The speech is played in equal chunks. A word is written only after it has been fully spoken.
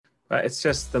But it's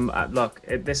just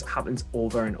this happens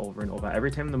over and over and over. Every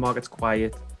time the market's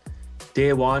quiet,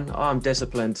 day one, oh, I'm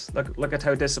disciplined. Look at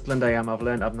how disciplined I am. I've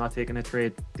learned I'm not taking a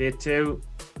trade. Day two,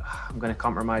 I'm going to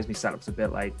compromise my setups a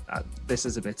bit. Like this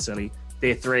is a bit silly.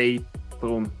 Day three,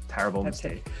 boom, terrible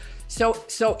mistake.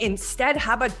 So instead,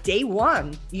 how about day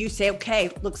one? You say,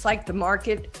 okay, looks like the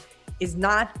market is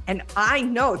not, and I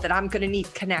know that I'm going to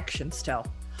need connection still.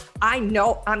 I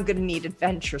know I'm going to need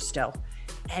adventure still,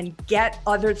 and get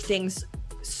other things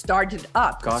started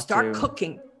up. Start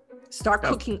cooking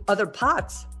other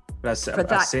pots. I've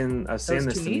seen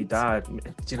this to my dad. Do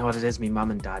you know what it is? My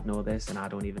mum and dad know this, and I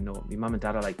don't even know. My mum and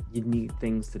dad are like, you need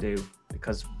things to do,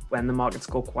 because when the markets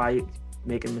go quiet,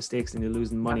 making mistakes and you're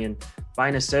losing money. And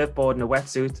buying a surfboard and a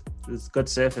wetsuit, there's good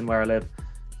surfing where I live.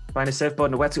 Buying a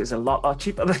surfboard and a wetsuit is a lot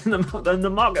cheaper than the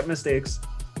market mistakes.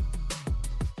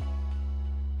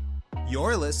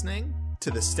 You're listening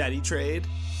to the Steady Trade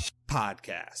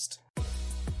Podcast,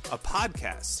 a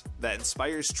podcast that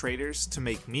inspires traders to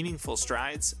make meaningful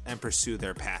strides and pursue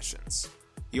their passions.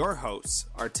 Your hosts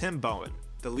are Tim Bowen,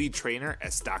 the lead trainer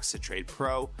at Stocks to Trade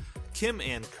Pro, Kim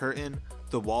Ann Curtin,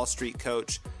 the Wall Street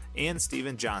coach, and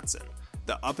Steven Johnson,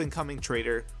 the up-and-coming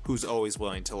trader who's always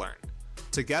willing to learn.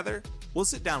 Together, we'll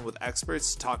sit down with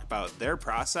experts to talk about their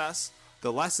process,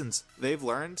 the lessons they've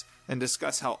learned, and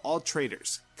discuss how all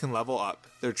traders can level up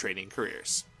their trading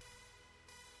careers.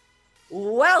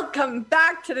 Welcome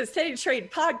back to the Steady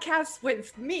Trade Podcast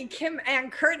with me, Kim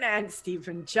Ann Curtin, and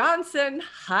Steven Johnson.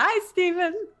 Hi,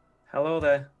 Steven. Hello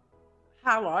there.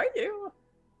 How are you?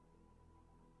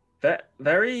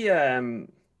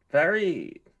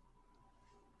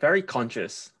 Very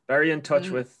conscious, very in touch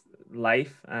with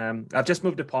life. I've just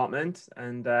moved apartment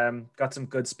and got some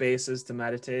good spaces to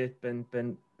meditate.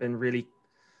 Been really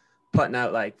putting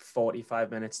out like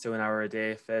 45 minutes to an hour a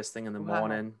day, first thing in the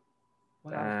morning.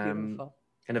 Wow, beautiful.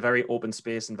 In a very open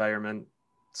space environment,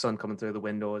 sun coming through the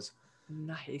windows.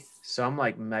 Nice. So I'm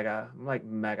like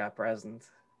mega present.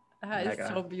 That is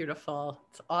so beautiful.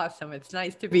 It's awesome. It's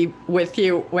nice to be with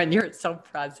you when you're so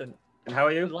present. And how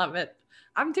are you? Love it.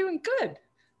 I'm doing good.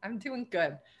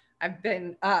 I've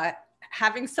been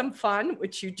having some fun,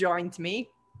 which you joined me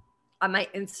on my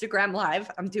Instagram Live.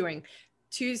 I'm doing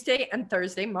Tuesday and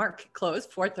Thursday market close,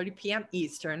 4:30 p.m.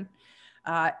 Eastern.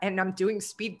 And I'm doing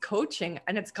speed coaching,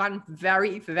 and it's gone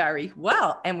very, very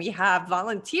well. And we have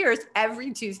volunteers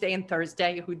every Tuesday and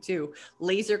Thursday who do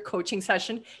laser coaching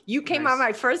session. You came on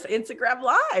my first Instagram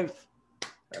Live.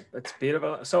 That's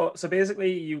beautiful. So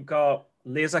basically you got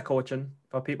laser coaching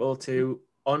for people to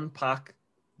unpack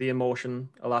the emotional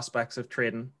aspects of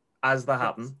trading as they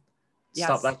happen. Yes.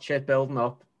 Stop that shit building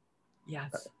up.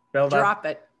 Yes. Drop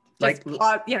it.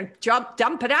 Just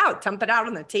dump it out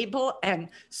on the table and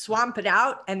swamp it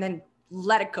out, and then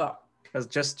let it go. Because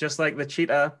just like the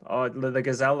cheetah or the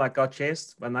gazelle that got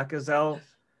chased, when that gazelle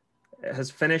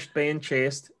has finished being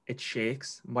chased, it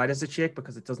shakes. Why does it shake?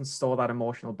 Because it doesn't store that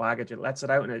emotional baggage. It lets it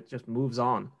out and it just moves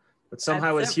on. But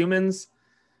somehow as humans,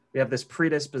 we have this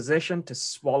predisposition to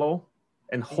swallow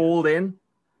and hold in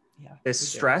this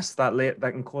stress that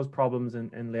can cause problems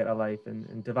in later life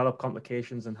and develop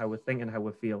complications in how we think and how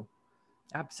we feel.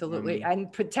 Absolutely.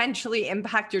 And potentially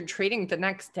impact your trading the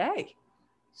next day.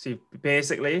 So you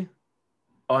basically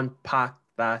unpack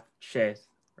that shit,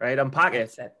 right? Unpack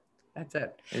it. That's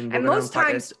it. And most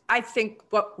times I think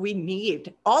what we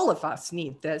need, all of us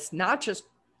need this, not just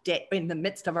in the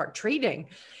midst of our trading,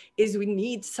 is we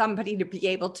need somebody to be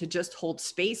able to just hold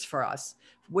space for us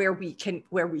where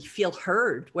we feel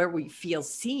heard, where we feel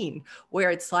seen, where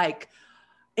it's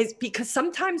because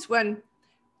sometimes when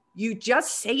you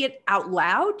just say it out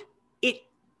loud, it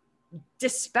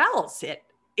dispels it.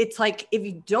 It's like if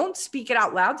you don't speak it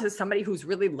out loud to somebody who's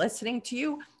really listening to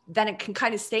you, then it can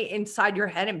kind of stay inside your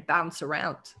head and bounce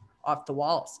around off the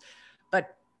walls.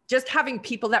 But just having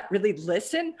people that really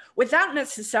listen without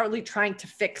necessarily trying to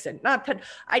fix it.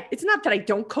 It's not that I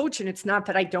don't coach, and it's not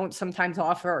that I don't sometimes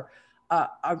offer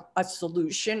a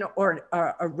solution or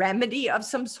a remedy of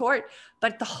some sort.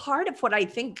 But the heart of what I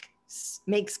think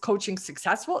makes coaching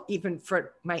successful, even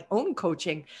for my own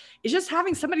coaching, is just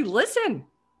having somebody listen.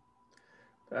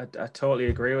 I totally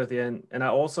agree with you. And I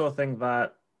also think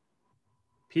that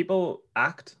people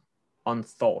act on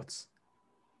thoughts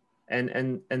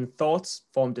and thoughts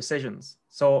form decisions.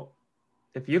 So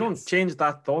if you don't change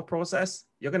that thought process,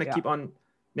 you're going to keep on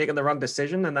making the wrong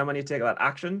decision. And then when you take that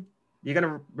action, you're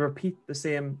going to repeat the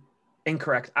same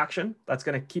incorrect action. That's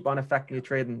going to keep on affecting your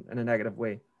trading in a negative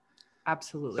way.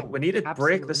 Absolutely. So we need to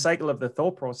break the cycle of the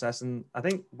thought process. And I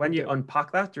think when you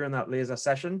unpack that during that laser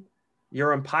session,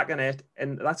 you're unpacking it.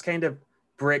 And that's kind of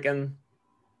breaking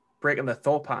the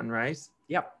thought pattern, right?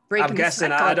 Yep. I'm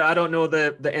guessing. I don't know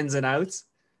the ins and outs.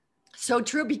 So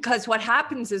true, because what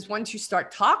happens is once you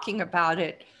start talking about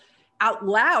it out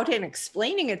loud and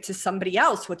explaining it to somebody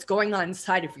else, what's going on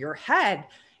inside of your head,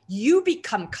 you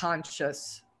become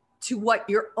conscious to what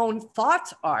your own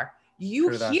thoughts are. You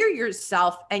hear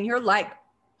yourself and you're like,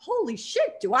 holy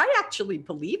shit, do I actually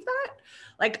believe that?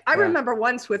 Like, I remember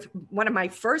once with one of my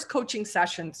first coaching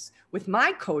sessions with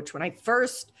my coach, when I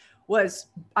first was,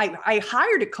 I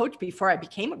hired a coach before I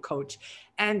became a coach,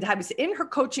 and I was in her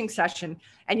coaching session.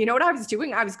 And you know what I was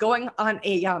doing? I was going on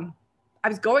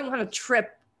a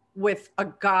trip with a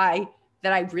guy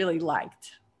that I really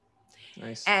liked.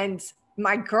 Nice. And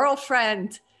my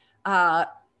girlfriend,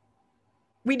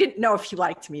 we didn't know if he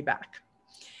liked me back.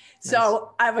 Nice.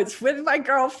 So I was with my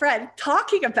girlfriend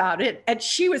talking about it, and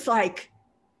she was like,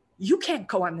 you can't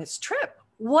go on this trip.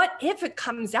 What if it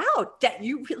comes out that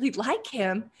you really like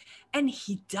him and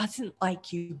he doesn't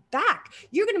like you back?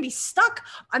 You're going to be stuck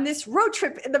on this road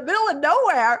trip in the middle of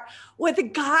nowhere with a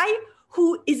guy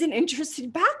who isn't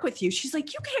interested back with you. She's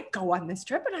like, you can't go on this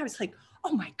trip. And I was like,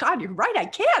 oh my God, you're right. I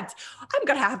can't. I'm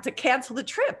going to have to cancel the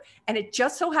trip. And it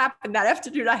just so happened that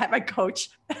afternoon I had my coach,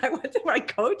 and I went to my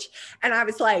coach and I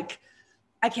was like,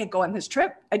 I can't go on this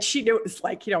trip. And she knew it was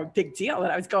like, a big deal that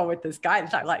I was going with this guy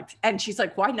that I liked. And she's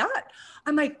like, why not?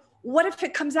 I'm like, what if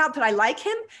it comes out that I like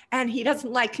him and he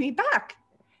doesn't like me back?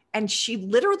 And she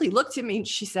literally looked at me and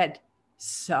she said,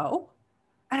 so?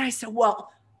 And I said,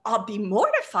 well, I'll be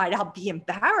mortified. I'll be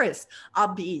embarrassed.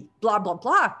 I'll be blah, blah,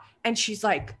 blah. And she's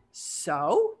like,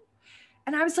 so?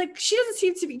 And I was like, she doesn't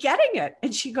seem to be getting it.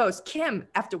 And she goes, Kim,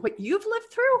 after what you've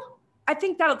lived through, I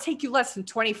think that'll take you less than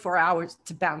 24 hours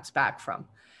to bounce back from.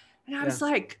 And I was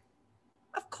like,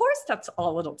 of course, that's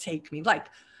all it'll take me. Like,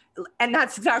 and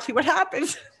that's exactly what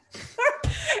happened.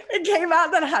 It came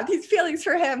out that I had these feelings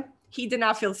for him. He did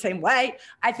not feel the same way.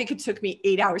 I think it took me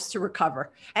 8 hours to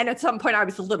recover. And at some point I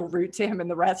was a little rude to him in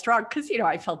the restaurant because,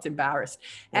 I felt embarrassed.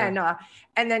 Yeah.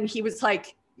 And then he was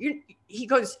like, he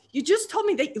goes, you just told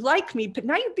me that you like me, but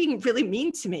now you're being really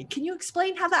mean to me. Can you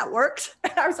explain how that works?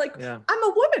 And I was like, I'm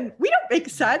a woman. We don't make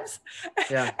sense.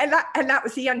 Yeah. And that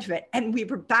was the end of it. And we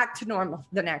were back to normal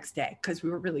the next day because we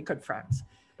were really good friends.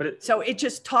 So it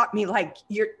just taught me, like,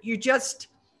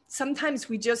 sometimes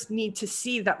we just need to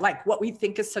see that, like, what we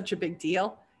think is such a big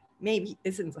deal maybe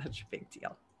isn't such a big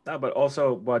deal. No, but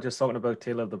also, we're just talking about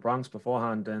Tale of the Bronx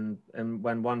beforehand, and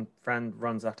when one friend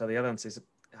runs after the other and says,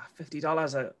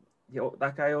 $50,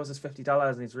 that guy owes us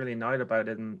 $50, and he's really annoyed about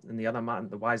it, and the other man,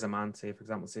 the wiser man, say, for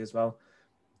example, says, well,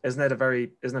 isn't it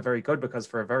very good, because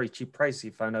for a very cheap price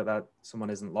you found out that someone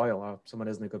isn't loyal or someone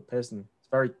isn't a good person. It's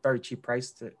very, very cheap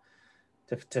price to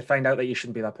find out that you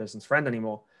shouldn't be that person's friend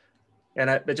anymore. And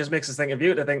it just makes us think of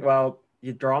you to think, well,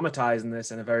 you're dramatizing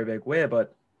this in a very big way,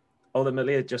 but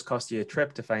ultimately it just cost you a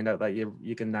trip to find out that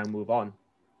you can now move on.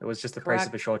 It was just the price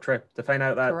of a short trip to find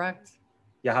out that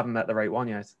you haven't met the right one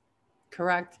yet.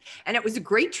 Correct. And it was a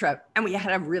great trip, and we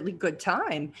had a really good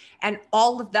time, and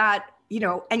all of that,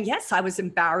 and yes, I was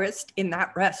embarrassed in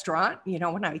that restaurant,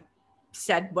 when I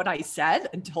said what I said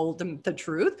and told him the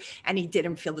truth, and he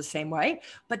didn't feel the same way.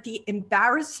 But the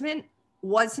embarrassment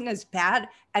wasn't as bad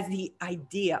as the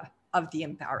idea of the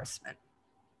embarrassment.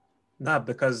 No,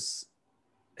 because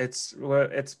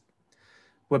we're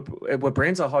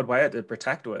brains are hardwired to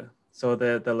protect with. So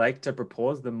they like to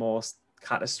propose the most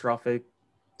catastrophic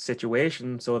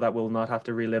situation so that we'll not have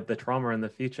to relive the trauma in the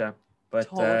future. But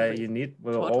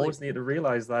we'll always need to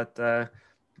realize that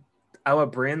our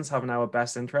brains having our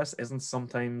best interests isn't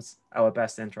sometimes our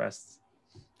best interests.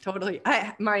 Totally.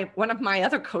 One of my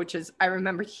other coaches, I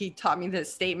remember he taught me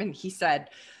this statement. He said,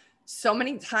 so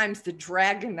many times the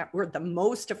dragon that we're the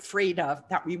most afraid of,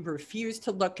 that we refuse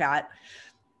to look at,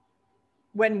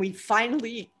 when we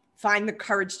finally find the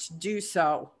courage to do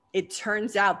so, it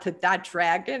turns out that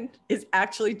dragon is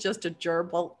actually just a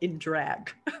gerbil in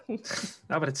drag.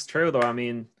 No, but it's true though. I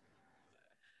mean,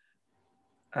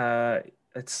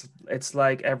 it's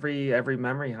like every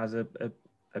memory has a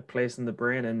place in the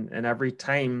brain, and every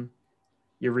time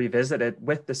you revisit it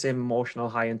with the same emotional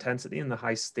high intensity and the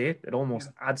high state, it almost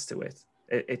adds to it.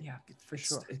 For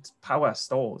sure. It's power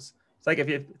stores. It's like if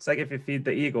you feed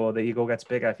the ego gets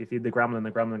bigger. If you feed the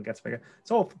gremlin gets bigger.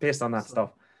 It's all based on that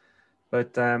stuff.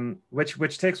 But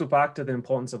which takes us back to the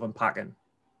importance of unpacking.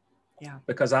 Yeah.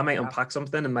 Because I might unpack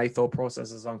something and my thought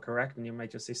process is incorrect, and you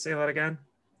might just say that again.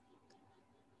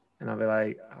 And I'll be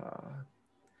like,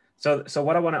 So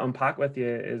what I want to unpack with you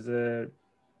is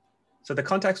so the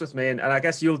context with me, and I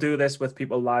guess you'll do this with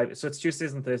people live. So it's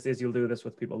Tuesdays and Thursdays, you'll do this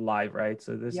with people live, right?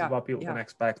 So this is what people can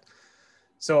expect.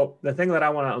 So the thing that I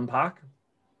want to unpack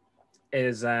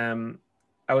is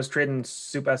I I was trading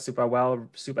super well,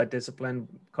 super disciplined,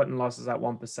 cutting losses at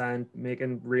 1%,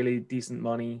 making really decent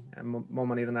money and more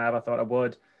money than I ever thought I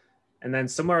would. And then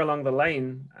somewhere along the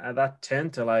line, that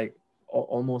turned to like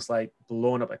almost like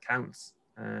blown up accounts.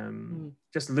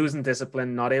 Just losing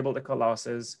discipline, not able to cut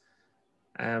losses.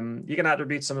 You can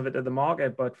attribute some of it to the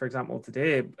market, but for example,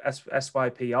 today,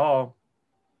 SYPR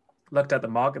looked at the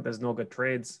market, there's no good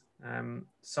trades.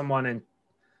 Someone in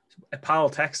Powell,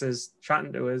 Texas,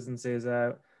 chatting to us and says,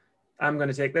 I'm going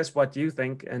to take this, what do you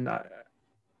think? And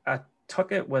I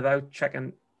took it without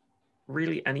checking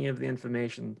really any of the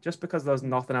information, just because there was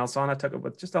nothing else on. I took it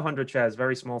with just 100 shares,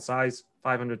 very small size,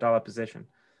 $500 position.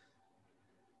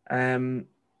 And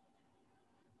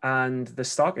the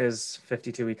stock is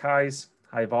 52-week highs,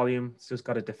 high volume. It's just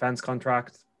got a defense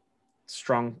contract,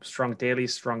 strong daily,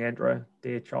 strong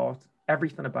intra-day chart.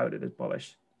 Everything about it is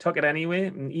bullish. Took it anyway,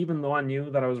 and even though I knew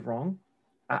that I was wrong,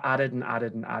 I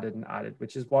added,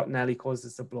 which is what nearly caused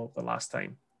us to blow up the last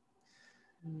time.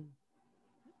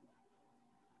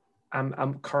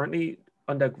 I'm currently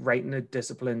writing a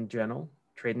disciplined journal,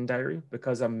 trading diary,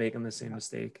 because I'm making the same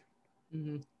mistake.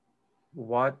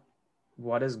 What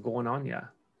is going on here?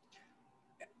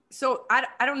 So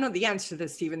I don't know the answer to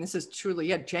this, Stephen. This is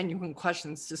truly a genuine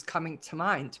question that's just coming to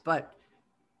mind. But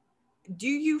do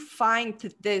you find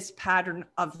that this pattern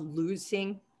of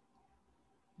losing,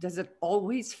 does it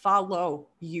always follow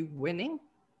you winning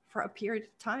for a period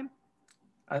of time?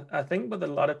 I think with a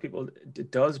lot of people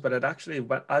it does, but it actually,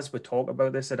 as we talk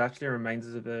about this, it actually reminds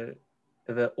us of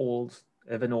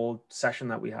an old session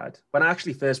that we had when I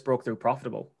actually first broke through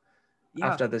profitable.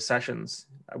 After the sessions,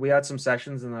 we had some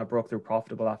sessions, and I broke through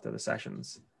profitable after the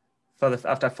sessions,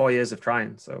 after 4 years of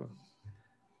trying. So,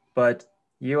 but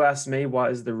you asked me, what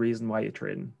is the reason why you're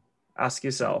trading? Ask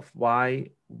yourself,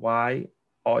 why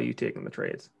are you taking the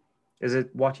trade? Is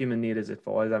it, what human need is it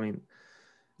for? I mean,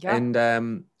 and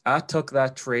I took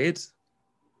that trade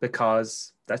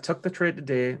because I took the trade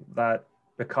today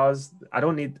because I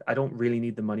don't really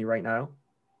need the money right now.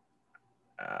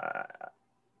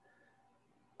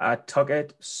 I took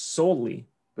it solely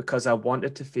because I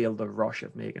wanted to feel the rush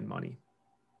of making money.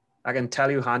 I can tell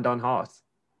you hand on heart.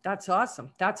 That's awesome.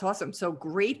 That's awesome. So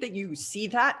great that you see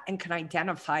that and can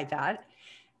identify that.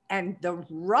 And the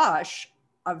rush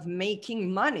of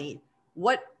making money,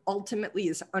 what ultimately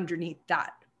is underneath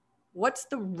that? What's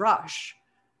the rush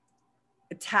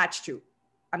attached to?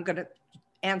 I'm going to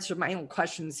answer my own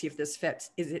question and see if this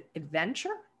fits. Is it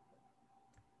adventure?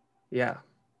 Yeah.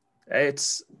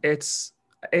 It's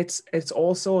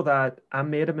also that I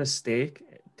made a mistake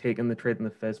taking the trade in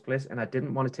the first place, and I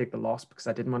didn't want to take the loss because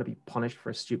I didn't want to be punished for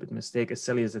a stupid mistake, as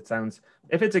silly as it sounds.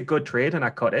 If it's a good trade and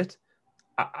I cut it,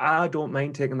 I don't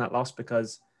mind taking that loss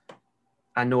because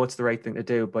I know it's the right thing to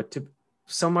do. But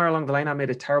somewhere along the line, I made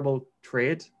a terrible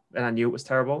trade, and I knew it was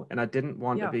terrible, and I didn't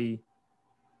want to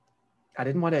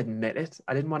admit it.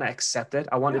 I didn't want to accept it.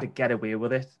 I wanted to get away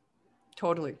with it.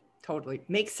 Totally.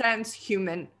 Makes sense.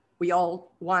 Human. We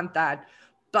all want that.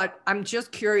 But I'm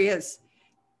just curious,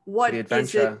 what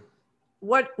is it?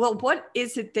 What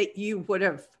is it that you would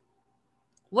have,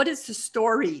 what is the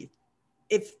story?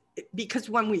 Because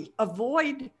when we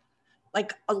avoid,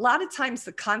 like a lot of times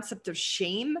the concept of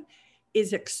shame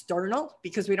is external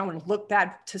because we don't want to look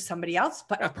bad to somebody else.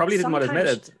 But I probably didn't want to admit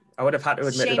it. I would have had to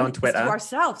admit it on Twitter. To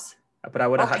ourselves. But I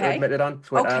would have had to admit it on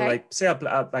Twitter. Like, say I've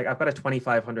got a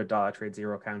 $2,500 Trade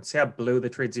Zero account. Say I blew the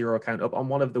Trade Zero account up on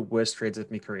one of the worst trades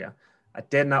of my career. I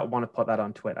did not want to put that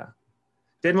on Twitter.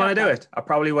 Didn't want to do it. I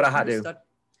probably would have had to.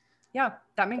 Yeah,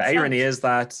 that makes sense. The irony is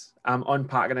that I'm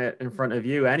unpacking it in front of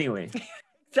you anyway.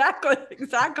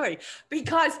 Exactly.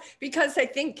 Because I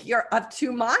think you're of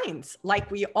two minds, like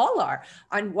we all are.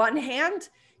 On one hand,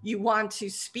 you want to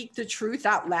speak the truth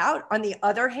out loud. On the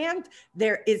other hand,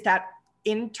 there is that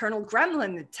internal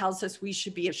gremlin that tells us we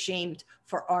should be ashamed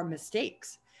for our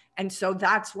mistakes. And so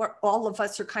that's what all of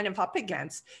us are kind of up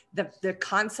against, the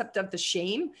concept of the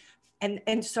shame.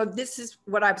 And so this is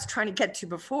what I was trying to get to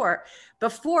before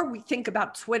we think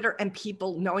about Twitter and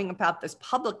people knowing about this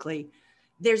publicly.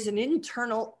 There's an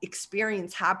internal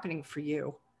experience happening for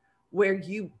you where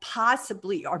you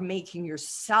possibly are making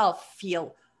yourself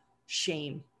feel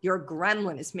shame. Your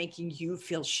gremlin is making you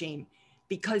feel shame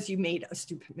because you made a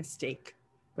stupid mistake.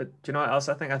 But do you know what else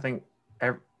I think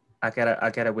I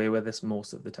get away with this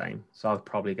most of the time. So I'll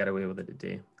probably get away with it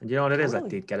today. And you know what it is? I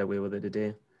did get away with it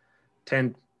today.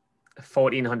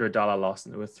 $1,400 loss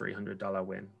into a $300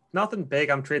 win. Nothing big.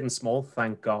 I'm trading small,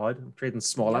 thank God. I'm trading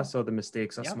smaller, so the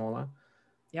mistakes are smaller.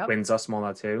 Wins are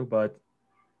smaller too. But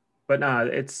no,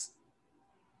 it's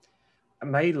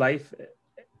my life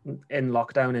in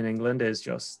lockdown in England is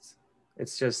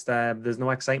It's just there's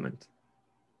no excitement.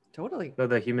 Totally. So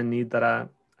the human need that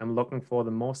I'm looking for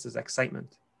the most is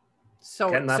excitement.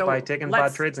 So getting that by taking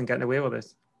bad trades and getting away with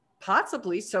it.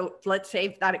 Possibly. So let's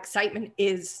say that excitement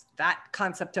is that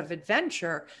concept of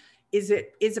adventure. Is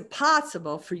it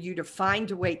possible for you to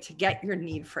find a way to get your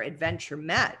need for adventure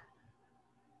met,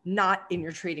 not in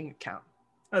your trading account?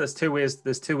 Oh, there's two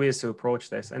ways to approach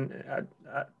this. And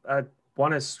I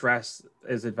want to stress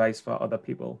is advice for other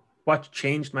people. What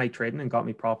changed my trading and got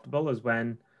me profitable is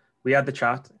when we had the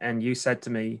chat and you said to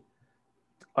me,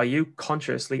 are you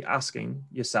consciously asking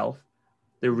yourself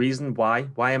the reason why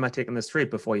am I taking this trade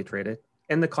before you trade it?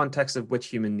 In the context of which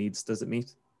human needs does it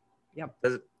meet? Yep.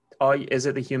 Is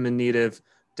it the human need of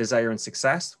desire and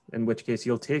success, in which case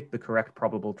you'll take the correct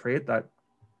probable trade that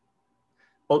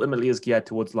ultimately is geared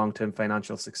towards long-term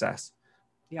financial success?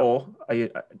 Yep. Or are you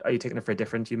taking it for a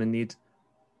different human need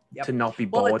to not be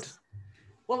bored?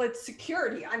 Well, it's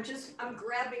security. I'm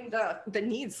grabbing the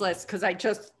needs list because I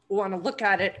just want to look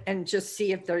at it and just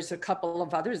see if there's a couple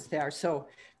of others there. So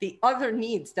the other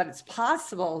needs that it's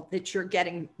possible that you're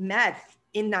getting met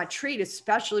in that trade,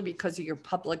 especially because of your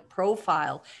public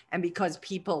profile and because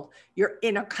you're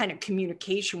in a kind of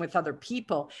communication with other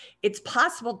people. It's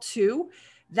possible too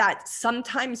that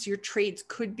sometimes your trades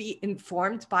could be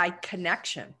informed by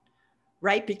connection,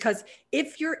 right? Because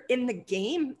if you're in the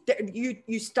game,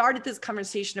 you started this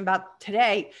conversation about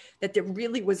today that there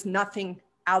really was nothing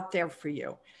out there for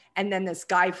you. And then this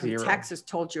guy from Texas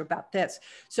told you about this.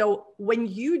 So when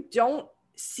you don't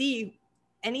see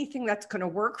anything that's going to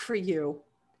work for you,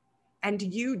 and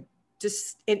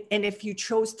if you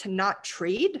chose to not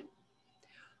trade,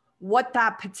 what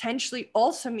that potentially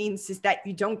also means is that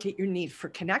you don't get your need for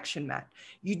connection met.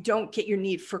 You don't get your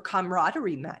need for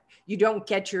camaraderie met. You don't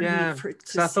get your need for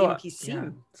to be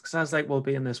seen. Because I was like, we'll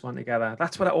be in this one together.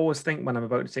 That's what I always think when I'm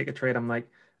about to take a trade. I'm like,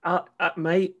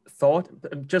 my thought,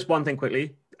 just one thing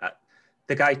quickly.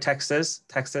 The guy Texas,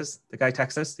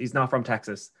 he's not from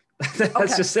Texas.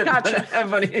 That's just it. Gotcha.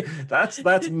 Funny.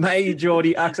 That's my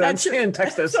Geordie accent. I'm saying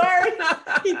Texas. Sorry,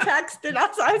 he texted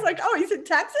us. I was like, oh, he's in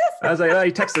Texas. I was like, oh,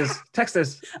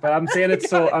 Texas. But I'm saying it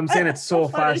so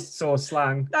fast, so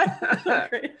slang. That's so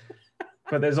great.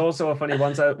 But there's also a funny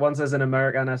once I was in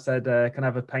America and I said, can I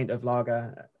have a pint of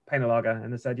lager?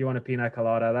 And they said, you want a pina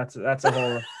colada? That's a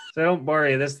whole. So don't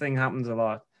worry, this thing happens a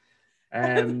lot.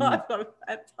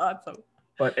 That's awesome.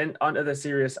 But onto the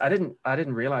serious, I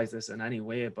didn't realize this in any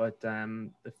way, but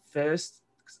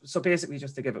so basically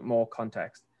just to give it more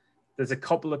context, there's a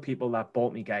couple of people that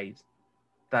bought me guide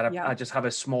that I just have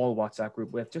a small WhatsApp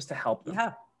group with just to help them.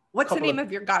 Yeah. What's the name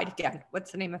of your guide again?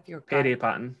 What's the name of your guide? Payday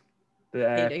Pattern.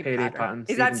 Payday Pattern.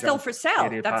 Is that still for sale?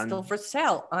 That's still for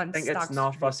sale on I think it's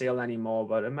not for sale anymore,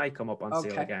 but it might come up on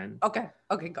sale again. Okay,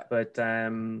 good. But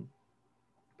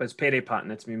it's Payday Pattern.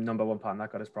 It's my number one pattern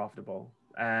that got us profitable.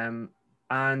 And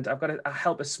I've got to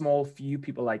help a small few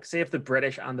people, like say if the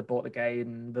British and they bought the guide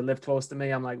and they live close to me,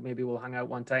 I'm like, maybe we'll hang out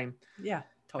one time. Yeah,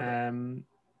 totally.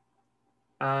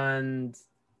 And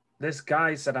this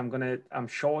guy said, I'm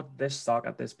short this stock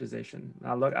at this position.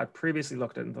 I previously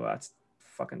looked at it and thought,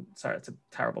 it's a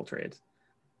terrible trade.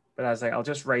 But I was like, I'll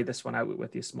just ride this one out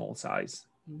with your small size.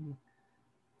 Mm-hmm.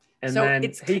 And so then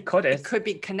he cut it. It could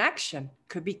be connection.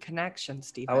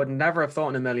 Stephen. I would never have thought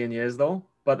in a million years though.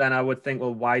 But then I would think,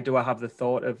 well, why do I have the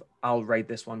thought of I'll write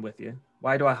this one with you?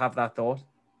 Why do I have that thought?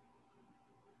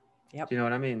 Yep. Do you know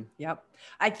what I mean? Yep.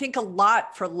 I think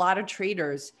for a lot of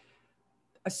traders,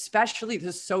 especially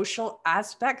the social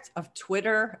aspect of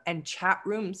Twitter and chat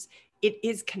rooms, it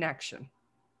is connection.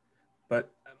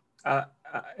 But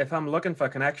if I'm looking for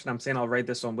connection, I'm saying I'll write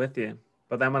this one with you.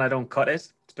 But then when I don't cut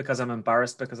it, it's because I'm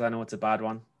embarrassed because I know it's a bad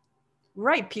one.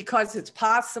 Right. Because it's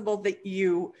possible that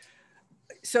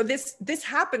so this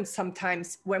happens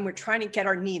sometimes when we're trying to get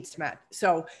our needs met.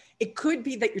 So it could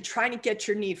be that you're trying to get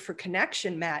your need for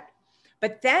connection met,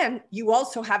 but then you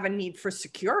also have a need for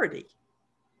security.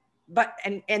 But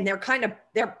and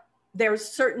they're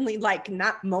certainly like in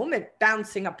that moment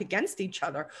bouncing up against each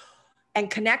other. And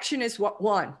connection is what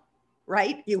won,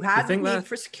 right? You have a need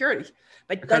for security.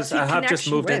 But because I have just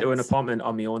moved into an apartment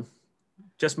on my own.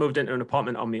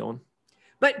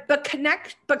 But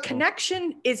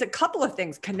connection is a couple of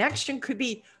things. Connection could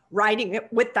be riding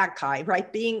it with that guy,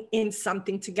 right? Being in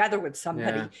something together with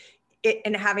somebody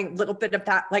and having a little bit of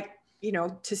that, like,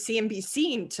 to see and be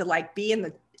seen, to like be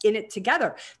in it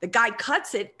together. The guy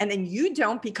cuts it and then you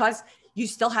don't because you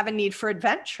still have a need for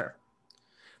adventure.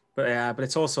 But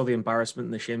it's also the embarrassment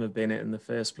and the shame of being it in the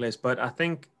first place. But I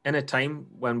think in a time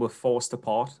when we're forced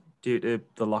apart due to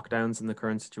the lockdowns and the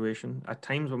current situation, at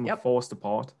times when we're forced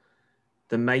apart,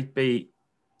 there might be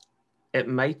it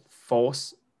might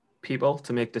force people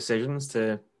to make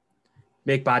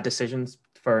bad decisions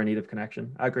for a need of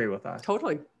connection. I agree with that.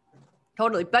 Totally.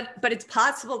 But it's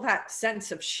possible that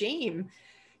sense of shame,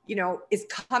 is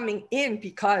coming in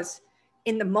because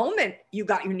in the moment you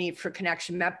got your need for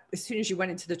connection met as soon as you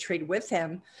went into the trade with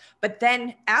him. But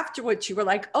then afterwards you were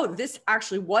like, oh, this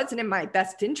actually wasn't in my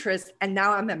best interest. And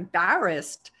now I'm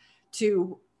embarrassed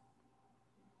to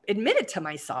admit it to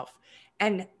myself.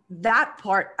 And that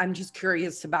part, I'm just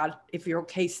curious about if you're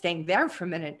okay staying there for a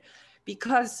minute,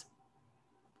 because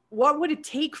what would it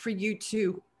take for you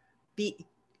to be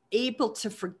able to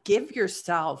forgive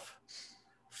yourself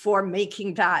for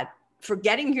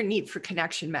getting your need for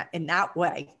connection met in that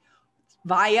way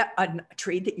via a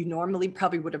trade that you normally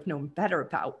probably would have known better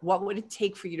about? What would it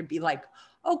take for you to be like,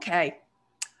 okay,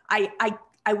 I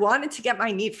wanted to get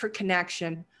my need for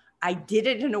connection. I did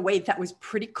it in a way that was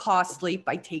pretty costly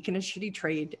by taking a shitty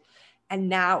trade. And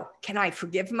now can I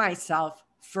forgive myself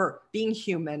for being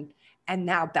human and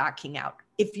now backing out?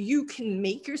 If you can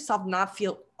make yourself not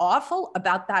feel awful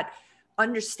about that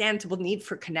understandable need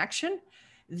for connection,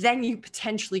 then you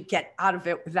potentially get out of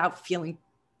it without feeling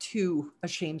too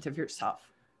ashamed of yourself.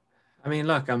 I mean,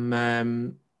 look,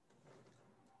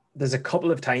 there's a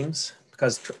couple of times,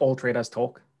 because all traders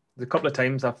talk, there's a couple of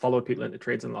times I've followed people into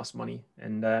trades and lost money.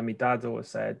 And my dad's always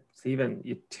said, Stephen,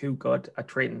 you're too good at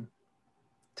trading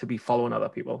to be following other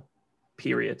people,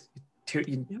 period.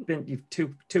 You're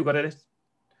too good at it.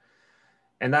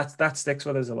 And that sticks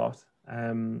with us a lot.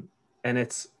 And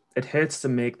it hurts to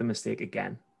make the mistake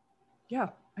again. Yeah,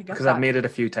 I guess. Because I've made it a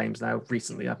few times now.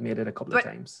 Recently, I've made it a couple of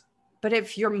times. But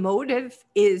if your motive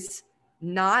is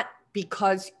not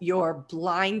because you're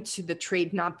blind to the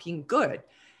trade not being good,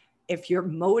 if your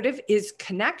motive is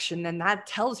connection, then that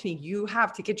tells me you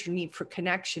have to get your need for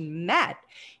connection met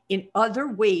in other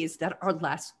ways that are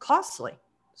less costly.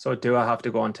 So do I have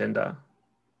to go on Tinder?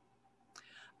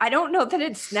 I don't know that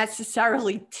it's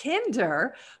necessarily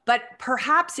Tinder, but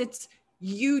perhaps it's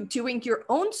you doing your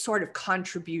own sort of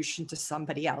contribution to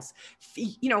somebody else.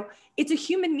 It's a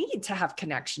human need to have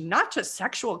connection, not just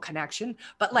sexual connection,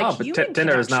 but like human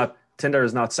connection. Tinder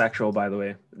is not sexual, by the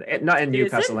way. Not in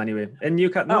Newcastle anyway. In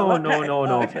Newcastle,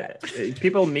 no. Okay.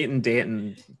 People meet and date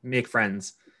and make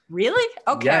friends. Really?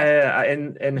 Okay. Yeah.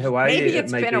 In Hawaii, maybe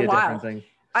it's might been be a while. Different thing.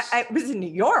 I was in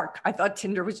New York. I thought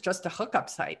Tinder was just a hookup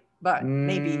site, but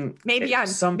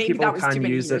some people can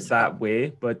use it that way,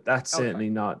 but that's certainly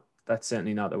not. That's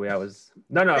certainly not the way I was.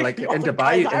 No. Like in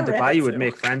Dubai, you would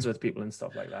make friends with people and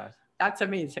stuff like that. That's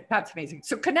amazing.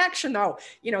 So connection, though,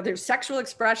 there's sexual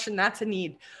expression, that's a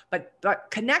need, but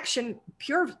connection,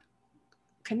 pure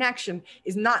connection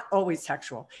is not always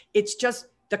sexual. It's just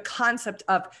the concept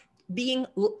of being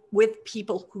with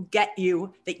people who get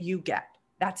you, that you get.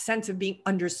 That sense of being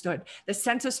understood, the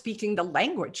sense of speaking the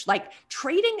language. Like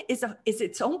trading is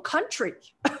its own country.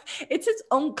 It's its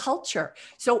own culture.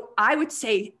 So I would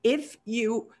say if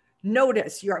you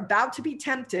notice you're about to be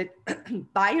tempted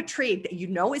by a trade that you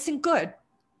know isn't good,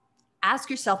 ask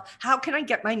yourself, how can I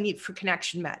get my need for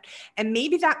connection met? And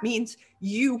maybe that means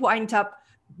you wind up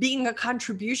being a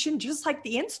contribution, just like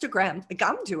the Instagram, like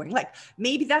I'm doing. Like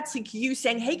maybe that's like you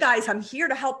saying, hey guys, I'm here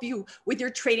to help you with your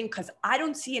trading because I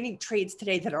don't see any trades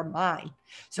today that are mine.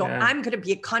 So I'm going to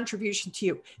be a contribution to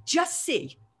you. Just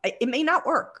see. It may not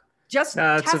work. Just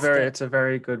test it. It's a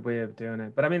very good way of doing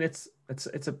it. But I mean,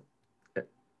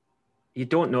 you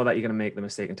don't know that you're going to make the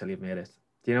mistake until you've made it.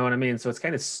 Do you know what I mean? So it's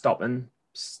kind of stopping.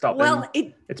 Well,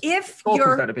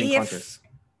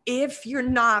 if you're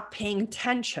not paying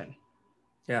attention.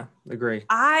 Yeah, agree.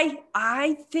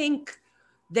 I think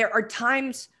there are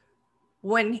times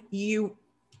when you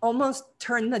almost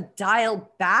turn the dial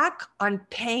back on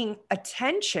paying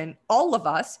attention, all of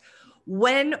us,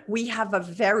 when we have a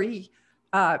very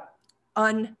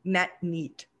unmet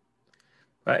need.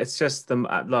 But it's just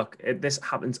this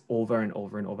happens over and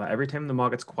over and over. Every time the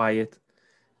market's quiet,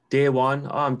 day one,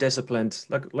 I'm disciplined.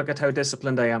 Look at how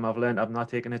disciplined I am. I've learned I'm not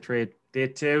taking a trade. Day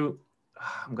two,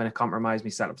 I'm going to compromise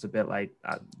my setups a bit. Like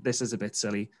this is a bit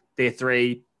silly. Day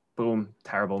three, boom,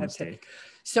 terrible mistake.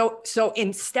 So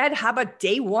instead, how about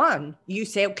day one? You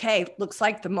say, okay, looks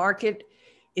like the market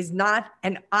is not,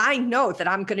 and I know that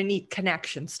I'm going to need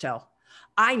connection still.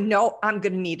 I know I'm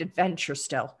going to need adventure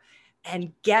still,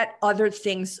 and get other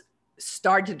things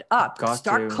started up.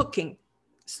 Cooking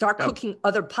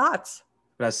other pots.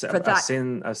 But I was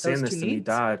saying this to my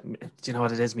dad. Do you know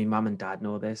what it is? My mum and dad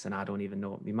know this, and I don't even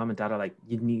know it. My mum and dad are like,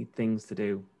 you need things to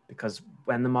do because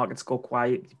when the markets go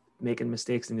quiet, you're making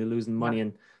mistakes and you're losing money.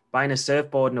 And buying a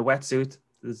surfboard and a wetsuit,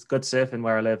 there's good surfing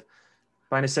where I live.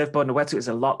 Buying a surfboard and a wetsuit is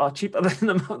a lot cheaper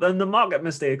than the market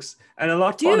mistakes and a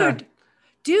lot funner.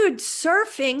 Dude,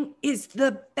 surfing is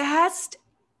the best,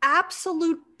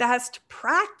 absolute best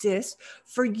practice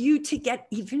for you to get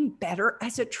even better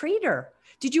as a trader.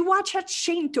 Did you watch that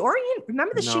Shane Dorian?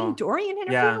 Remember the Shane Dorian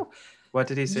interview? Yeah. What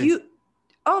did he say?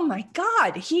 Oh my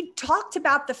God. He talked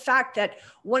about the fact that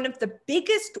one of the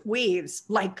biggest waves,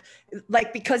 like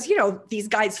because, you know, these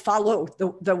guys follow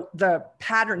the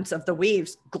patterns of the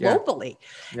waves globally.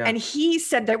 Yeah. And he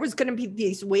said there was going to be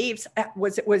these waves.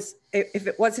 If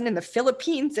it wasn't in the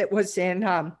Philippines, it was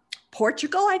in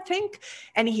Portugal, I think.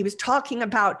 And he was talking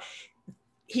about,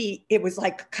 it was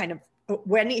like kind of,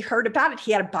 when he heard about it,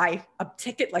 he had to buy a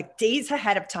ticket like days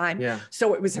ahead of time. Yeah.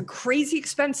 So it was a crazy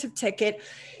expensive ticket.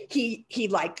 He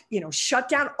like, you know, shut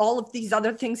down all of these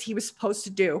other things he was supposed to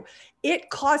do. It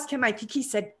cost him, I think he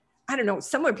said, I don't know,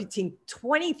 somewhere between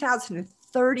 $20,000 and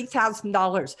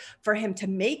 $30,000 for him to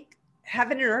make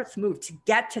heaven and earth move to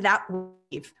get to that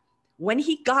wave. When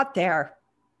he got there,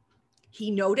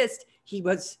 he noticed he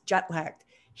was jet lagged.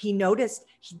 He noticed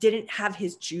he didn't have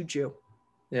his juju.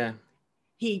 Yeah.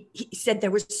 He said there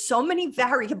were so many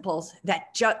variables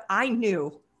that I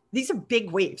knew. These are big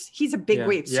waves. He's a big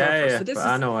wave surfer. Yeah. So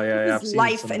this is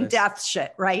life and death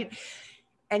shit, right?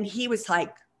 And he was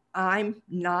like, I'm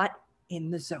not in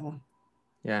the zone.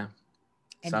 Yeah.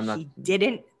 And so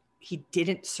he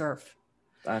didn't surf.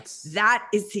 That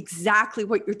is exactly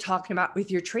what you're talking about with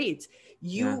your trades.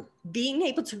 Being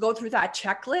able to go through that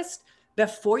checklist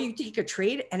before you take a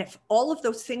trade. And if all of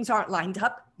those things aren't lined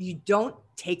up, you don't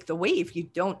take the wave, you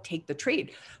don't take the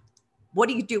trade. What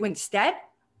do you do instead?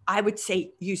 I would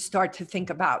say you start to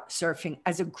think about surfing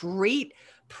as a great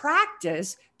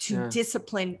practice to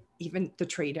discipline even the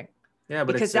trading. Yeah,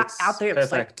 but because it's out there,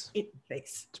 perfect.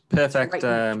 It's perfect.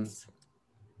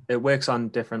 It works on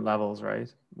different levels,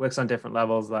 right? Works on different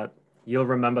levels that you'll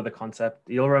remember the concept,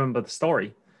 you'll remember the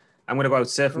story. I'm going to go out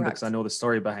surfing because I know the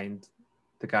story behind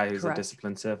the guy who's a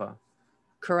disciplined surfer.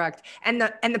 Correct. And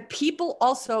the people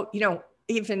also, you know,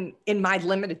 even in my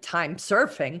limited time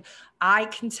surfing, I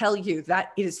can tell you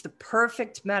that it is the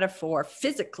perfect metaphor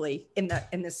physically in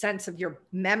the sense of your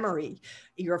memory,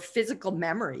 your physical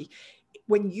memory.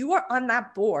 When you are on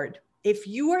that board, if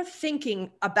you are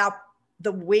thinking about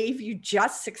the wave you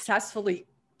just successfully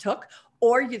took,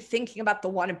 or you're thinking about the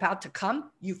one about to come,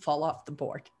 you fall off the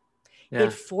board. Yeah.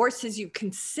 It forces you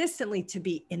consistently to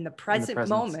be in the present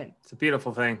moment. It's a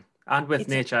beautiful thing. And with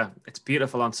nature, it's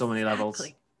beautiful on so many levels.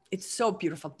 It's so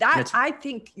beautiful. I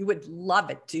think you would love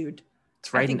it, dude.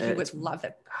 It's right. I think you would love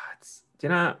it. Do you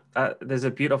know, there's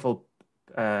a beautiful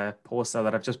poster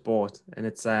that I've just bought, and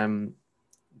it's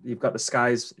you've got the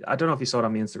skies. I don't know if you saw it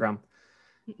on my Instagram.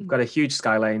 You've got a huge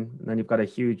skyline, and then you've got a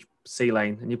huge sea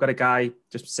line, and you've got a guy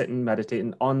just sitting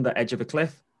meditating on the edge of a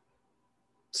cliff.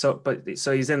 So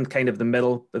he's in kind of the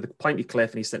middle of the pointy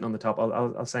cliff, and he's sitting on the top.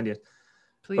 I'll send you it.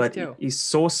 Please do. He's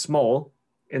so small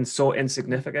and so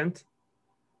insignificant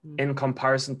in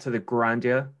comparison to the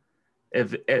grandeur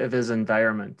of his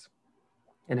environment.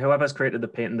 And whoever's created the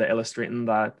painting, the illustrating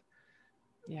that,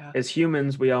 as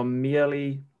humans, we are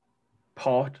merely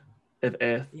part of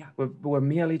Earth. Yeah. We're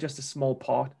merely just a small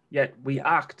part, yet we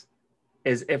act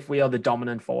as if we are the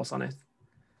dominant force on it.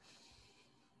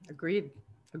 Agreed.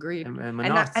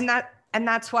 And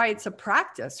that's why it's a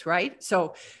practice, right?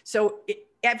 So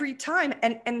every time,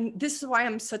 and this is why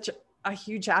I'm such a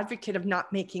huge advocate of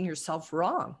not making yourself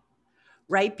wrong,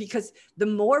 right? Because the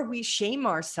more we shame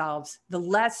ourselves, the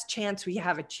less chance we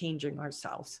have at changing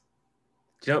ourselves.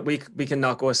 Do you know, we can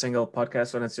not go a single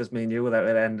podcast when it's just me and you without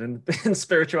it ending in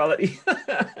spirituality.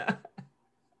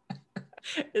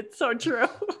 It's so true.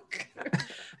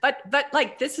 But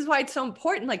like, this is why it's so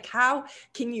important. Like, how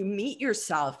can you meet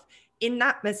yourself in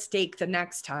that mistake the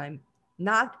next time,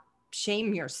 not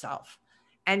shame yourself,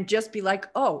 and just be like,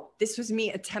 oh, this was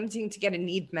me attempting to get a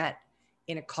need met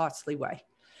in a costly way,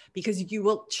 because you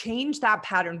will change that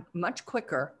pattern much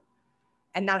quicker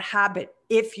and that habit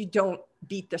if you don't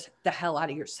beat the hell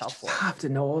out of yourself. I have to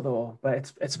know though,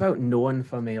 but it's about knowing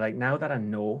for me. Like now that I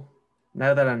know,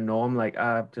 I'm like,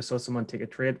 I just saw someone take a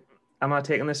trade. Am I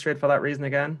taking this trade for that reason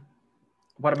again?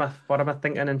 What am I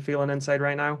thinking and feeling inside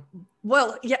right now?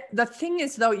 Well, yeah, the thing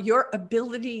is though, your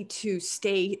ability to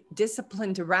stay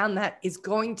disciplined around that is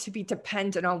going to be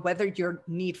dependent on whether your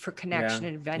need for connection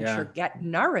and adventure get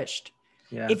nourished.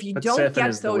 Yeah. If you don't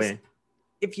get those,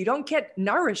 if you don't get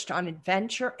nourished on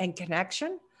adventure and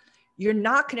connection, you're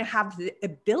not going to have the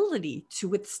ability to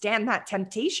withstand that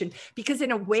temptation, because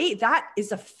in a way that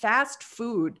is a fast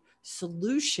food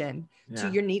solution to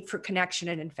your need for connection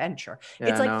and adventure.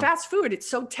 It's like fast food. It's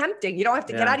so tempting. You don't have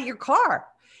to get out of your car.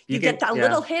 You get that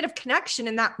little hit of connection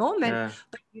in that moment,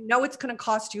 but you know it's going to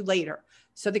cost you later.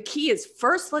 So the key is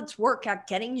first, let's work at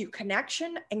getting you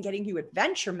connection and getting you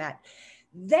adventure met.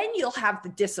 Then you'll have the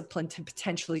discipline to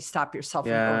potentially stop yourself.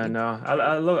 Yeah, no,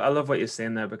 I love what you're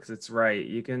saying there, because it's right.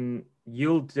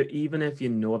 You'll do, even if you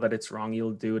know that it's wrong,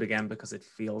 you'll do it again because it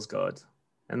feels good.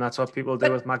 And that's what people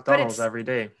do with McDonald's every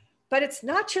day. But it's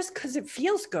not just because it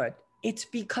feels good. It's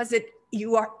because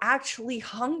you are actually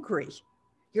hungry.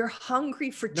 You're hungry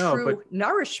for true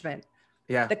nourishment.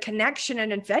 Yeah. The connection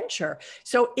and adventure.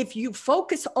 So if you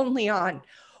focus only on,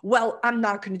 well, I'm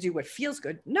not going to do what feels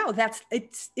good. No,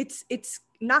 it's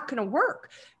not going to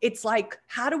work. It's like,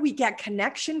 how do we get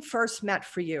connection first met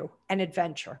for you and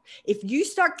adventure? If you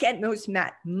start getting those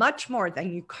met much more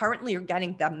than you currently are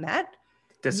getting them met,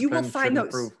 you will find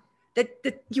those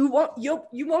that you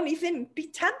won't even be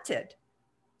tempted.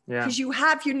 Yeah. Because you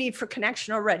have your need for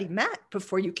connection already met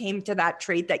before you came to that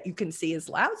trade that you can see as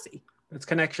lousy. It's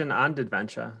connection and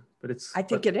adventure, but I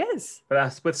think it is.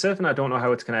 But with surfing, I don't know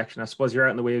how it's connection. I suppose you're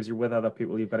out in the waves, you're with other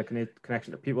people, you've got a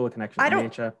connection to people, a connection to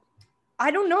nature.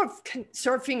 I don't know if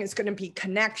surfing is going to be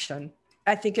connection.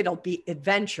 I think it'll be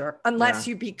adventure, unless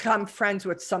you become friends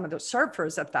with some of the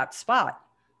surfers at that spot.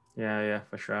 Yeah,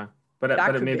 for sure. But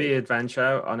it may be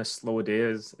adventure on a slow day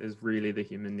is really the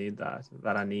human need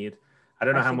that I need. I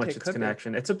don't know how much it's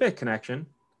connection. It's a bit connection.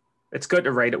 It's good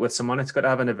to ride it with someone. It's good to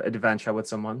have an adventure with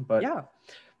someone. But yeah,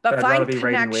 but find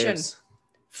connection.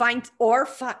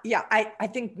 I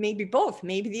think maybe both.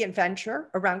 Maybe the adventure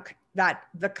around that,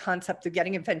 the concept of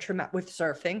getting adventure met with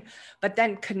surfing, but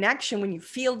then connection when you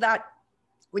feel that,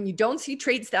 when you don't see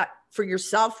trades that for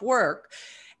yourself work,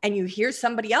 and you hear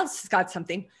somebody else has got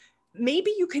something.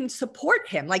 Maybe you can support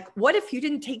him. Like, what if you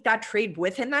didn't take that trade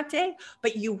with him that day,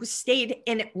 but you stayed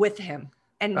in it with him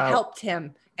and helped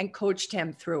him and coached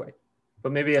him through it?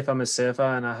 But maybe if I'm a surfer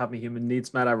and I have my human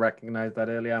needs met, I recognize that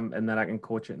earlier, and then I can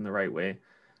coach it in the right way.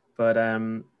 But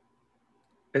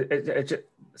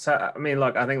so I mean,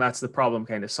 look, I think that's the problem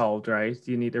kind of solved, right?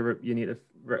 You need to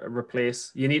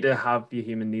replace. You need to have your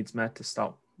human needs met to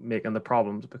stop making the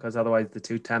problems, because otherwise they're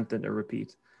too tempting to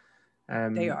repeat.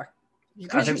 They are.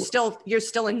 Because you're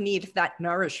still in need of that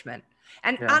nourishment.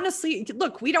 And honestly,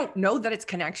 look, we don't know that it's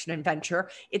connection and venture.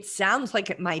 It sounds like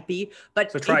it might be,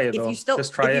 but so if you still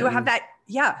just try if you have that,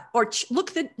 or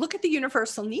look at the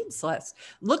universal needs list.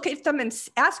 Look at them and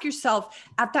ask yourself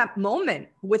at that moment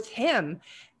with him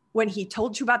when he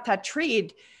told you about that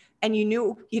trade, and you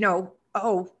knew,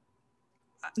 oh,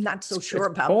 I'm not so sure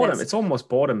about boredom. this. It's almost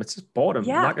boredom. It's just boredom,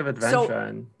 lack of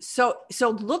adventure. So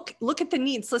look at the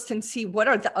needs list and see what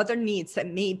are the other needs that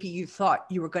maybe you thought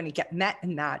you were going to get met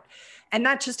in that. And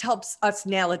that just helps us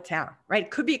nail it down, right?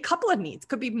 Could be a couple of needs,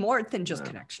 could be more than just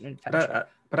connection and adventure.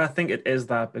 But I think it is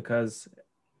that, because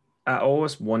I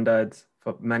always wondered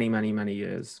for many, many, many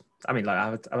years. I mean, like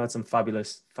I've had some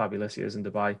fabulous, fabulous years in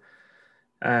Dubai.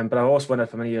 But I always wondered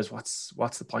for many years,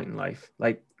 what's the point in life?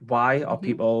 Like, why are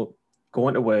people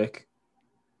going to work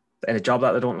in a job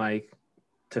that they don't like,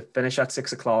 to finish at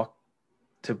 6 o'clock,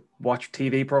 to watch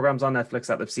TV programs on Netflix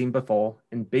that they've seen before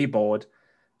and be bored,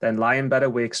 then lie in bed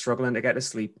awake, struggling to get to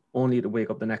sleep, only to wake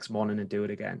up the next morning and do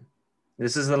it again.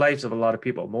 This is the lives of a lot of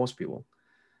people, most people.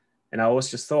 And I always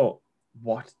just thought,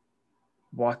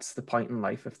 what's the point in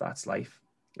life if that's life?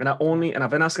 And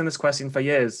I've been asking this question for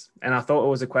years, and I thought it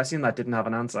was a question that didn't have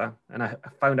an answer. And I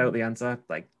found out the answer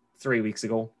like 3 weeks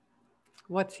ago.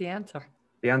 What's the answer?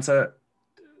 The answer,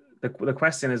 the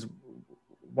question is,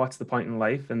 what's the point in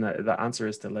life? And the answer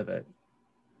is to live it.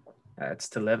 It's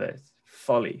to live it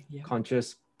fully,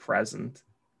 conscious, present,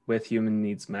 with human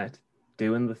needs met,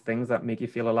 doing the things that make you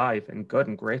feel alive and good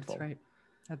and grateful.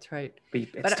 That's right.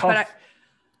 It's tough. But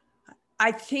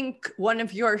I think one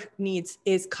of your needs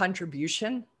is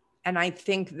contribution. And I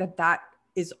think that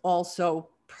is also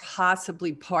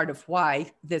possibly part of why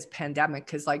this pandemic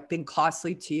has been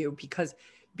costly to you,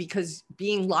 because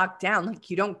being locked down,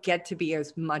 you don't get to be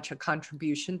as much a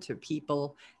contribution to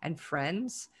people and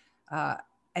friends.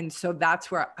 And so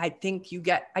that's where I think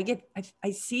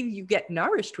I see you get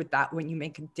nourished with that when you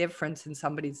make a difference in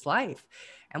somebody's life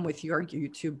and with your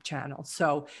YouTube channel.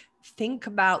 So think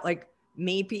about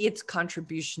maybe it's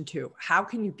contribution too. How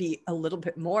can you be a little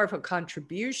bit more of a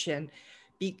contribution?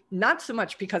 Not so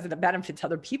much because of the benefits to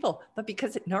other people, but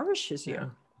because it nourishes you.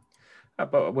 Yeah.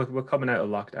 But we're coming out of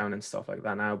lockdown and stuff like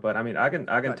that now. But I mean, I can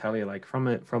tell you,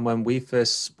 from when we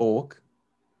first spoke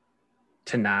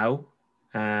to now,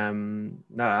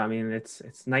 no, I mean it's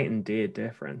night and day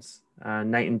difference.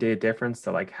 Night and day difference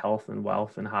to health and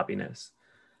wealth and happiness.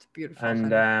 It's beautiful. And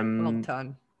well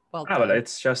done. Well done. But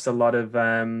it's just a lot of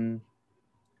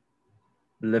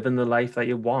living the life that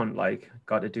you want.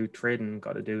 Got to do trading,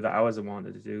 got to do the hours I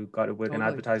wanted to do, got to work in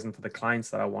advertising for the clients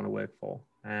that I want to work for.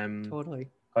 Totally.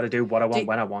 Got to do what I want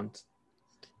when I want.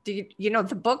 Do you know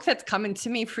the book that's coming to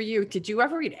me for you? Did you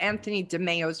ever read Anthony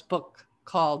DeMeo's book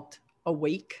called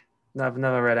Awake? No, I've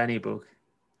never read any book.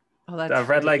 Oh, that's I've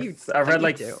read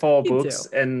like 4 books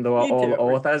in the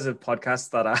All Authors of podcasts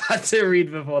that I had to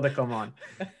read before they come on.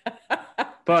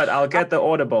 But I'll get the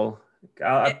Audible.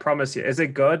 I promise you. Is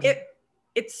it good?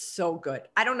 It's so good.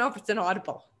 I don't know if it's an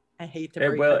Audible. I hate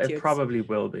to. It probably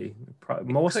will be.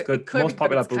 Most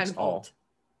popular books are.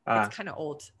 It's kind of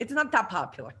old. It's not that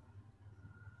popular.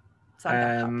 It's not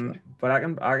that popular. But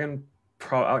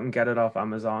I can get it off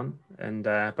Amazon, and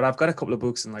but I've got a couple of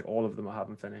books and like all of them I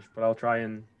haven't finished. But I'll try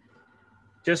and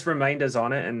just reminders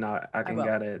on it, and I can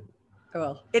get it. I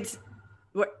will.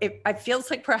 It feels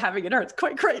like we're having an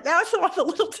earthquake right now, so I'm a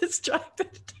little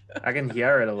distracted. I can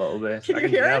hear it a little bit. I can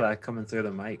hear that coming through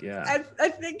the mic. Yeah. I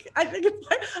think it's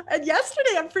like, and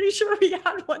yesterday I'm pretty sure we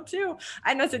had one too.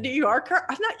 And as a New Yorker,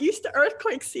 I'm not used to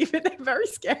earthquakes even. They're very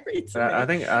scary to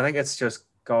me. I think it's just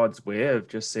God's way of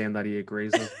just saying that he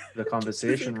agrees with the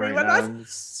conversation right now. And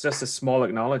it's just a small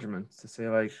acknowledgement to say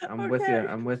like, I'm with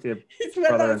you,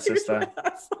 brother and sister.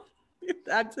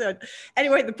 That's it.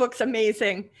 Anyway, the book's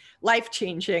amazing,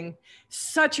 life-changing,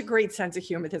 such a great sense of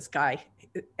humor, this guy,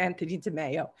 Anthony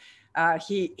DeMeo.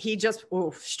 He just,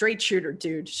 straight shooter,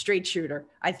 dude, straight shooter.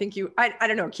 I think I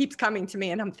don't know, keeps coming to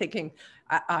me and I'm thinking,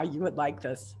 you would like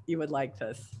this. You would like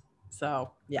this.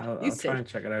 So yeah, I'll try and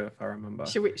check it out if I remember.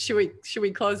 Should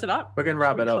we close it up? We can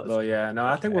wrap it up though. Yeah, no,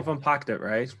 I think we've unpacked it,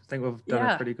 right? I think we've done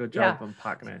a pretty good job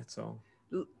unpacking it. So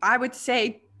I would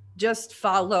say just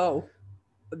follow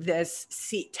this,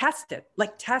 test it.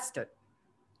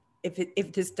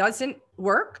 If this doesn't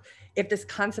work, if this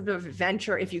concept of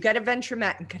adventure, if you get a venture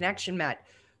mat and connection mat,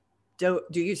 do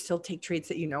you still take trades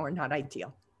that you know are not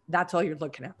ideal? That's all you're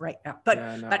looking at right now. But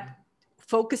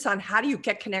focus on how do you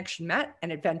get connection mat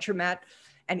and adventure mat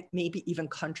and maybe even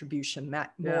contribution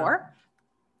mat more.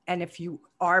 And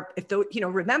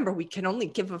remember, we can only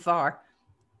give of our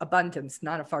abundance,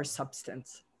 not of our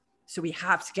substance. So we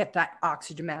have to get that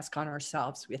oxygen mask on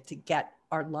ourselves. We have to get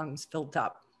our lungs filled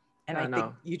up. And I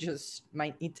think you just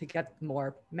might need to get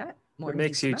more met. It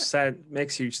makes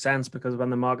huge sense because when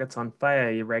the market's on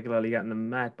fire, you're regularly getting them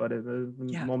met. But at the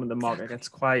moment the market gets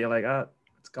quiet, you're like,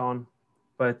 it's gone.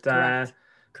 But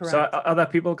Correct. So other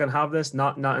people can have this,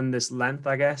 not in this length,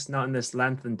 I guess, not in this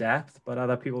length and depth, but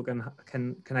other people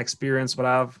can experience what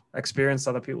I've experienced.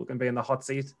 Other people can be in the hot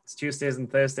seat. It's Tuesdays and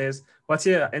Thursdays. What's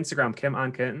your Instagram? Kim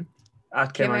Ann Curtin.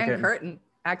 At Kim Ann Curtin.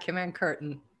 At Kim Ann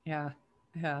Curtin. Yeah.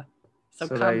 So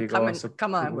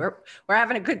come on. We're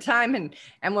having a good time,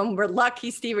 and when we're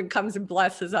lucky, Stephen comes and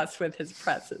blesses us with his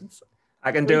presence.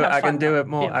 I can do it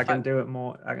more now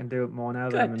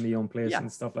that I'm in my own place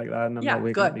and stuff like that, and I'm not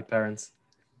waking up my parents.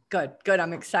 Good.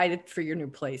 I'm excited for your new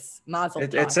place. Mazel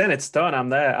tov. It's done. I'm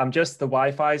there. I'm just the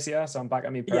Wi-Fi's here, so I'm back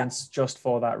at my parents just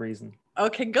for that reason.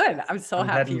 Okay, good. I'm happy.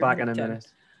 Heading back in a minute.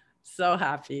 So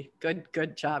happy.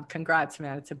 Good job. Congrats,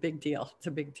 man. It's a big deal.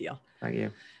 Thank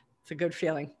you. It's a good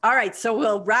feeling. All right, so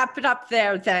we'll wrap it up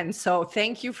there then. So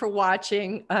thank you for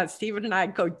watching. Stephen and I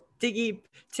go deep.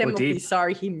 Tim will be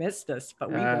sorry he missed us, but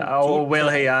we will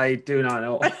he? I do not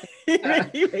know.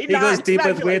 he goes deep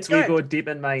with weights. We go deep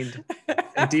in mind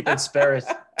and deep in spirit.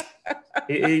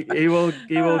 He will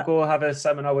go have a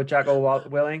seminar with Jocko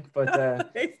Willink,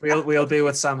 but we'll be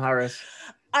with Sam Harris.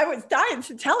 I was dying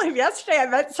to tell him yesterday. I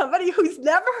met somebody who's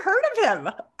never heard of him,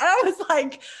 and I was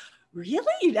like, really?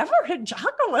 You never heard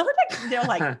Jocko Willink? They're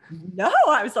like, no.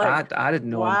 I was like, I didn't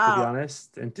know him, to be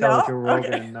honest, until Joe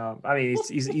Rogan. Okay. No, I mean,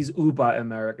 he's uber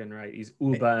American, right? He's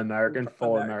uber American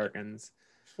for Americans.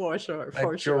 For sure.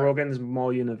 Joe Rogan's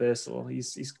more universal.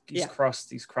 He's crossed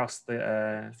the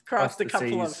couple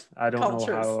seas. of I don't cultures.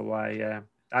 know how, why,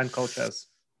 and cultures.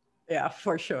 Yeah,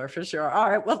 for sure. All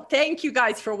right. Well, thank you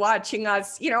guys for watching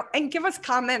us, and give us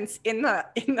comments in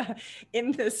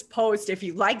this post. If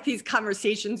you like these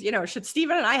conversations, should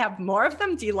Stephen and I have more of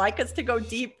them? Do you like us to go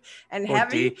deep and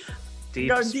heavy?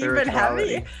 Go deep and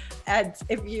heavy. And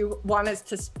if you want us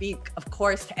to speak, of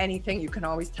course, to anything, you can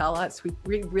always tell us.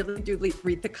 We really do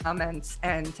read the comments,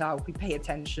 and we pay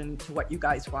attention to what you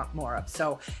guys want more of.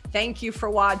 So thank you for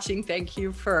watching. Thank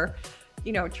you for,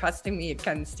 trusting me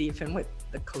again, Stephen, with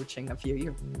the coaching of you.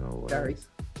 You're very,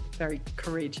 very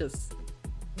courageous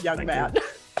young man.